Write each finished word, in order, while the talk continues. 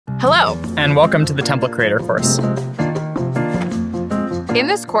Hello! And welcome to the Template Creator course. In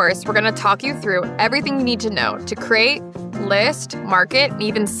this course, we're going to talk you through everything you need to know to create, list, market, and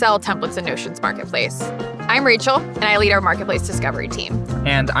even sell templates in Notion's marketplace. I'm Rachel, and I lead our marketplace discovery team.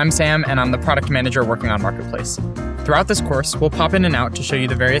 And I'm Sam, and I'm the product manager working on Marketplace. Throughout this course, we'll pop in and out to show you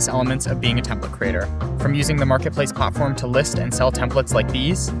the various elements of being a template creator, from using the Marketplace platform to list and sell templates like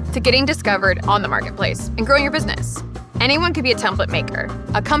these, to getting discovered on the marketplace and growing your business. Anyone could be a template maker.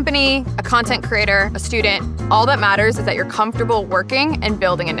 A company, a content creator, a student. All that matters is that you're comfortable working and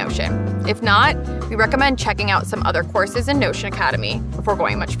building in Notion. If not, we recommend checking out some other courses in Notion Academy before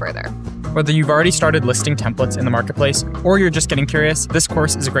going much further. Whether you've already started listing templates in the marketplace or you're just getting curious, this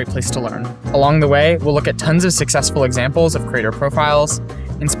course is a great place to learn. Along the way, we'll look at tons of successful examples of creator profiles,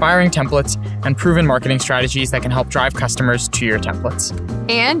 inspiring templates, and proven marketing strategies that can help drive customers to your templates.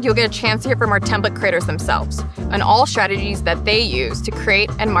 And you'll get a chance to hear from our template creators themselves on all strategies that they use to create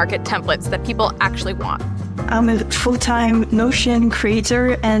and market templates that people actually want. I'm a full-time Notion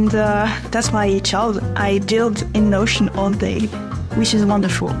creator, and that's my job. I build in Notion all day, which is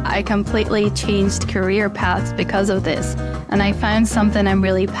wonderful. I completely changed career paths because of this, and I found something I'm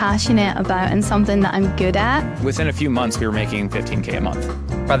really passionate about and something that I'm good at. Within a few months, we were making $15K a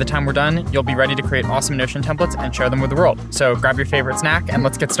month. By the time we're done, you'll be ready to create awesome Notion templates and share them with the world. So grab your favorite snack and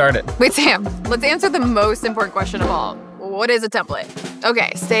let's get started. Wait, Sam, let's answer the most important question of all. What is a template?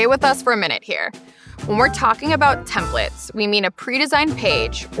 Okay, stay with us for a minute here. When we're talking about templates, we mean a pre-designed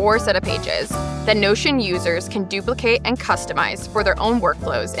page or set of pages that Notion users can duplicate and customize for their own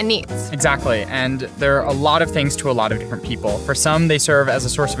workflows and needs. Exactly, and there are a lot of things to a lot of different people. For some, they serve as a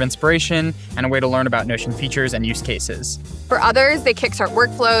source of inspiration and a way to learn about Notion features and use cases. For others, they kickstart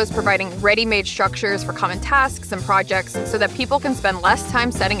workflows, providing ready-made structures for common tasks and projects so that people can spend less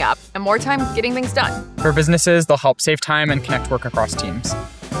time setting up and more time getting things done. For businesses, they'll help save time and connect work across teams.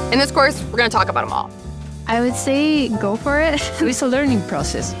 In this course, we're going to talk about them all. I would say go for it. It's a learning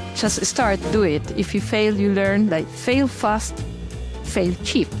process. Just start, do it. If you fail, you learn. Like, fail fast, fail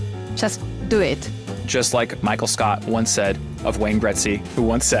cheap. Just do it. Just like Michael Scott once said of Wayne Gretzky, who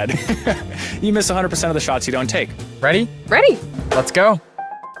once said, you miss 100% of the shots you don't take. Ready? Ready. Let's go.